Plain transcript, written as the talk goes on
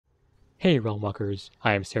Hey Realmwalkers,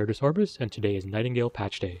 I am Ceratus Orbis, and today is Nightingale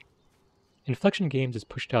Patch Day. Inflection Games has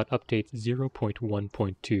pushed out update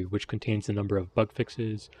 0.1.2, which contains a number of bug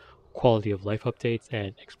fixes, quality of life updates,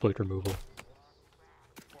 and exploit removal.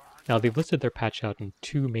 Now they've listed their patch out in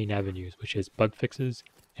two main avenues, which is bug fixes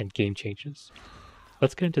and game changes.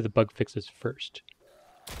 Let's get into the bug fixes first.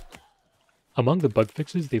 Among the bug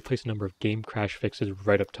fixes, they've placed a number of game crash fixes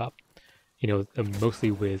right up top.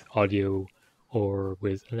 Mostly with audio, or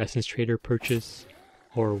with an Essence Trader purchase,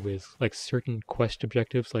 or with like certain quest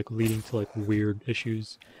objectives like leading to like weird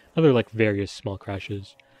issues, other like various small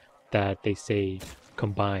crashes that they say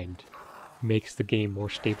combined makes the game more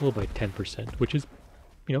stable by 10%, which is,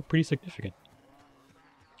 pretty significant.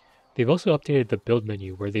 They've also updated the build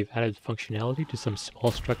menu where they've added functionality to some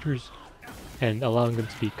small structures and allowing them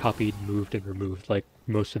to be copied, moved, and removed like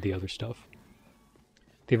most of the other stuff.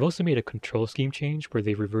 They've also made a control scheme change where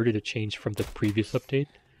they've reverted a change from the previous update,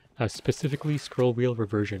 specifically scroll wheel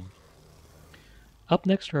reversion. Up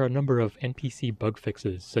next are a number of NPC bug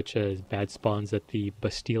fixes, such as bad spawns at the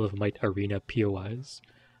Bastille of Might Arena POIs.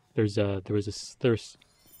 Apparently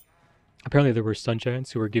there were sun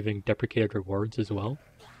giants who were giving deprecated rewards as well.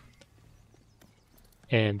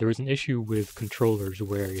 And there was an issue with controllers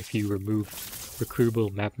where if you removed recruitable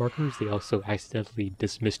map markers, they also accidentally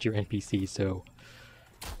dismissed your NPC, so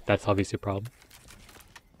that's obviously a problem.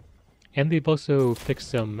 And they've also fixed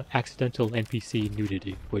some accidental NPC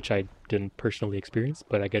nudity, which I didn't personally experience,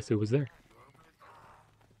 but I guess it was there.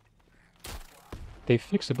 They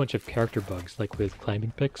fixed a bunch of character bugs, like with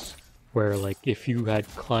climbing picks, where like if you had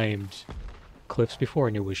climbed cliffs before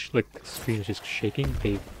and it was like the screen was just shaking,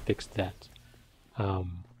 they fixed that.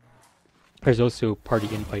 There's also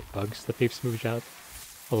party invite bugs that they've smoothed out,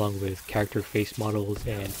 along with character face models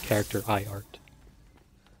and character eye art.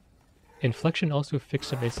 Inflection also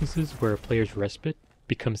fixed some instances where a player's respite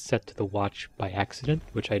becomes set to the watch by accident,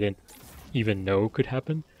 which I didn't even know could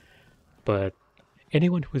happen, but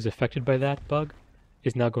anyone who is affected by that bug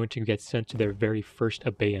is now going to get sent to their very first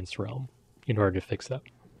abeyance realm in order to fix that.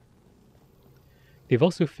 They've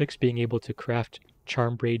also fixed being able to craft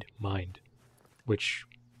Charmbraid Mind, which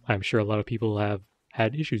I'm sure a lot of people have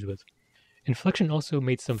had issues with. Inflection also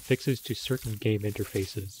made some fixes to certain game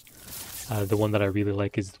interfaces. The one that I really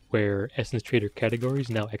like is where Essence Trader categories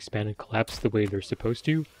now expand and collapse the way they're supposed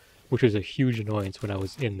to, which was a huge annoyance when I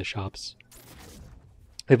was in the shops.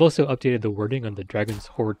 They've also updated the wording on the Dragon's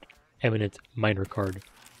Hoard Eminent Minor card,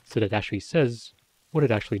 so that it actually says what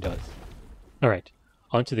it actually does. Alright,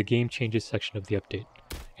 on to the game changes section of the update.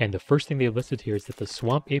 And the first thing they listed here is that the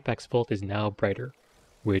Swamp Apex Vault is now brighter,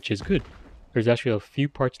 which is good. There's actually a few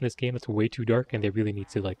parts in this game that's way too dark, and they really need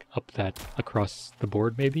to like up that across the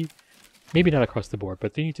board maybe. Maybe not across the board,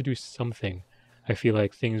 but they need to do something. I feel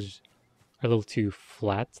like things are a little too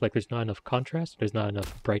flat, like there's not enough contrast, there's not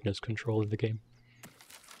enough brightness control in the game.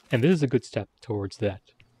 And this is a good step towards that.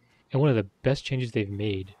 And one of the best changes they've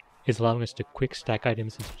made is allowing us to quick stack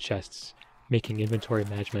items into chests, making inventory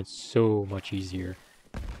management so much easier.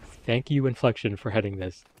 Thank you, Inflection, for heading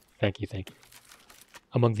this. Thank you, thank you.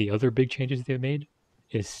 Among the other big changes they've made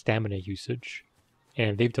is stamina usage,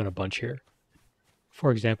 and they've done a bunch here. For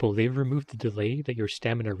example, they've removed the delay that your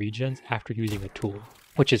stamina regens after using a tool,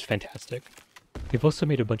 which is fantastic. They've also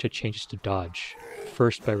made a bunch of changes to dodge,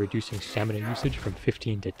 first by reducing stamina usage from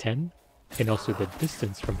 15 to 10, and also the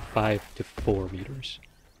distance from 5 to 4 meters,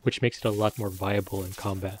 which makes it a lot more viable in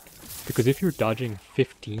combat. Because if you're dodging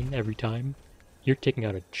 15 every time, you're taking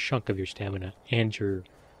out a chunk of your stamina, and you're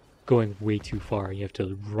going way too far, and you have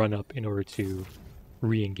to run up in order to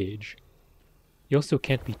re-engage. You also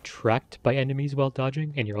can't be tracked by enemies while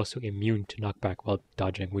dodging, and you're also immune to knockback while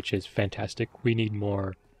dodging, which is fantastic. We need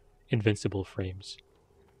more invincible frames.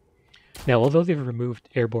 Now, although they've removed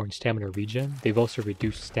airborne stamina regen, they've also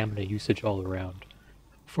reduced stamina usage all around.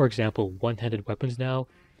 For example, one-handed weapons now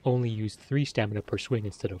only use 3 stamina per swing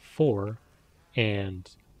instead of 4, and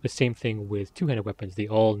the same thing with two-handed weapons. They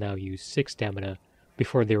all now use 6 stamina.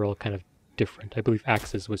 Before they were all kind of different. I believe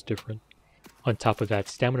axes was different. On top of that,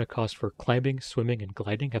 stamina costs for climbing, swimming, and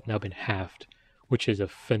gliding have now been halved, which is a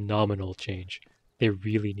phenomenal change. They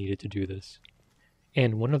really needed to do this.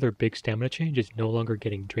 And one other big stamina change is no longer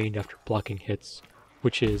getting drained after blocking hits,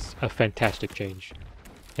 which is a fantastic change.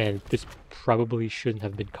 And this probably shouldn't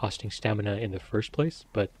have been costing stamina in the first place,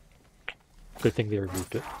 but good thing they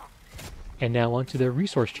removed it. And now on to the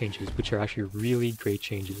resource changes, which are actually really great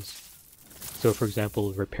changes. So for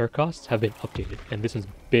example, repair costs have been updated, and this is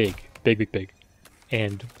big.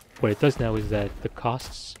 And what it does now is that the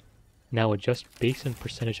costs now adjust based on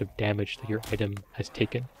percentage of damage that your item has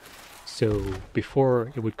taken. So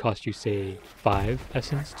before it would cost you, say, 5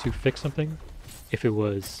 essence to fix something, if it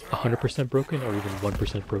was 100% broken or even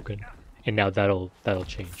 1% broken. And now that'll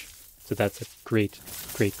change. So that's a great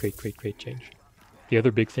change. The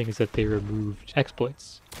other big thing is that they removed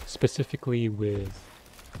exploits, specifically with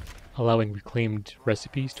allowing reclaimed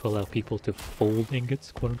recipes to allow people to fold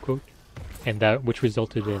ingots, quote unquote, and that which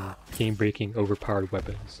resulted in game-breaking overpowered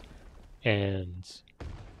weapons. And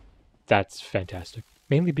that's fantastic.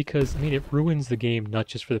 Mainly because, I mean, it ruins the game not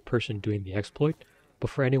just for the person doing the exploit, but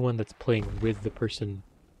for anyone that's playing with the person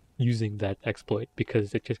using that exploit,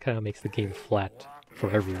 because it just kind of makes the game flat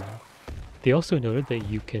for everyone. They also noted that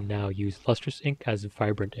you can now use lustrous ink as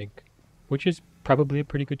vibrant ink, which is probably a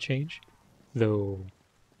pretty good change, though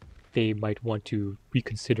they might want to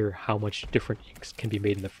reconsider how much different inks can be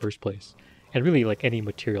made in the first place. And really, like any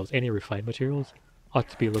materials, any refined materials, ought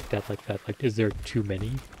to be looked at like that. Like, is there too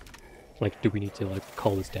many? Like, do we need to like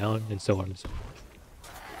call this down, and so on and so forth.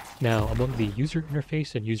 Now, among the user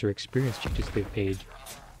interface and user experience changes they've made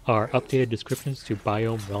are updated descriptions to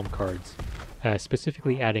biome realm cards,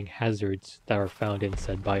 specifically adding hazards that are found in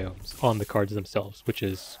said biomes on the cards themselves, which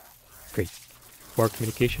is great. More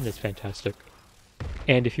communication is fantastic.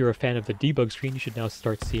 And if you're a fan of the debug screen, you should now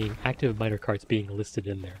start seeing active miner cards being listed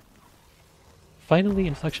in there. Finally,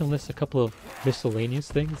 Inflection lists a couple of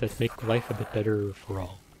miscellaneous things that make life a bit better for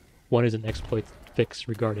all. One is an exploit fix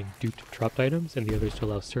regarding duped dropped items, and the other is to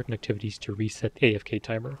allow certain activities to reset the AFK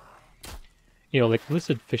timer. You know, like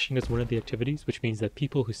listed fishing is one of the activities, which means that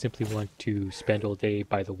people who simply want to spend all day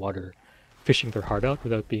by the water fishing their heart out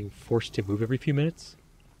without being forced to move every few minutes,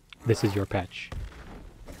 this is your patch.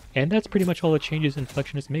 And that's pretty much all the changes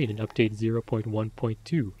Inflection has made in update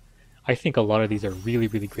 0.1.2. I think a lot of these are really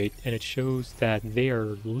great, and it shows that they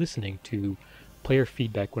are listening to player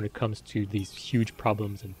feedback when it comes to these huge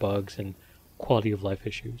problems and bugs and quality of life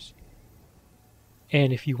issues.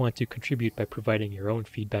 And if you want to contribute by providing your own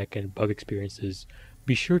feedback and bug experiences,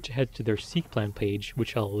 be sure to head to their Seek Plan page,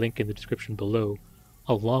 which I'll link in the description below,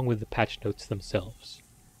 along with the patch notes themselves.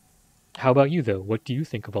 How about you though? What do you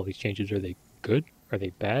think of all these changes? Are they good? Are they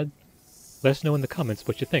bad? Let us know in the comments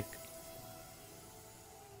what you think.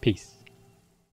 Peace.